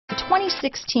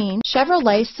2016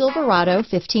 Chevrolet Silverado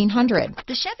 1500.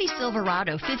 The Chevy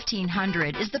Silverado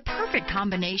 1500 is the perfect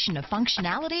combination of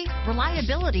functionality,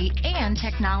 reliability, and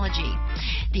technology.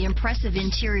 The impressive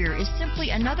interior is simply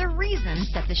another reason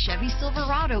that the Chevy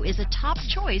Silverado is a top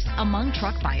choice among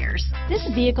truck buyers. This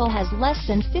vehicle has less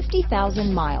than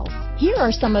 50,000 miles. Here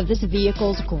are some of this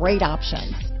vehicle's great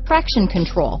options: traction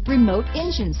control, remote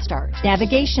engine start,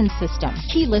 navigation system,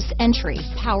 keyless entry,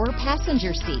 power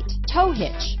passenger seat, tow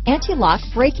hitch, anti-lock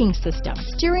braking system,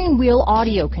 steering wheel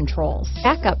audio controls,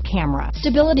 backup camera,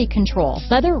 stability control,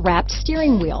 leather-wrapped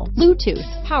steering wheel, Bluetooth,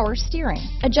 power steering,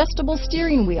 adjustable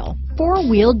steering wheel,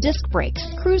 four-wheel disc brakes,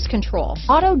 cruise control,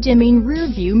 auto-dimming rear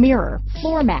view mirror,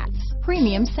 floor mats,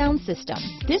 premium sound system.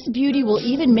 This beauty will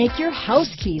even make your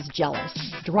house keys jealous.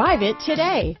 Drive it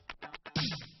today.